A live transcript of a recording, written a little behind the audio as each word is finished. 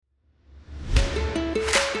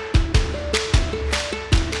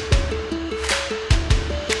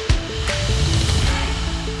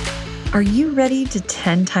Are you ready to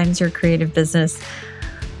 10 times your creative business?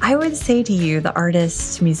 I would say to you, the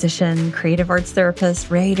artist, musician, creative arts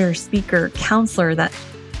therapist, writer, speaker, counselor, that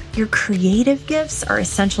your creative gifts are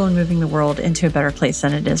essential in moving the world into a better place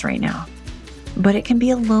than it is right now. But it can be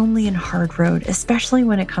a lonely and hard road, especially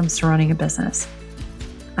when it comes to running a business.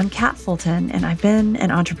 I'm Kat Fulton, and I've been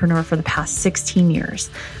an entrepreneur for the past 16 years.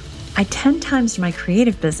 I 10 times my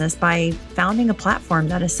creative business by founding a platform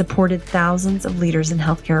that has supported thousands of leaders in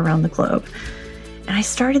healthcare around the globe. And I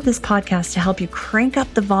started this podcast to help you crank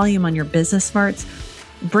up the volume on your business smarts,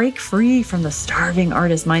 break free from the starving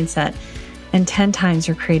artist mindset, and 10 times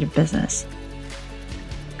your creative business.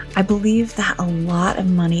 I believe that a lot of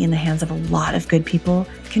money in the hands of a lot of good people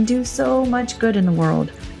can do so much good in the world.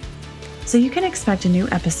 So you can expect a new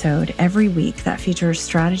episode every week that features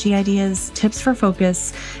strategy ideas, tips for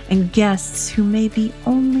focus, and guests who may be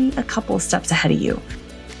only a couple steps ahead of you.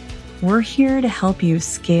 We're here to help you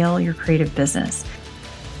scale your creative business.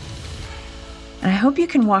 And I hope you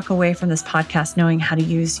can walk away from this podcast knowing how to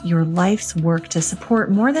use your life's work to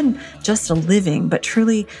support more than just a living, but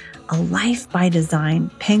truly a life by design,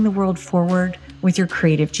 paying the world forward with your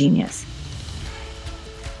creative genius.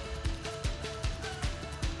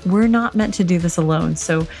 We're not meant to do this alone,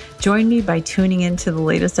 so join me by tuning into the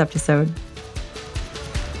latest episode.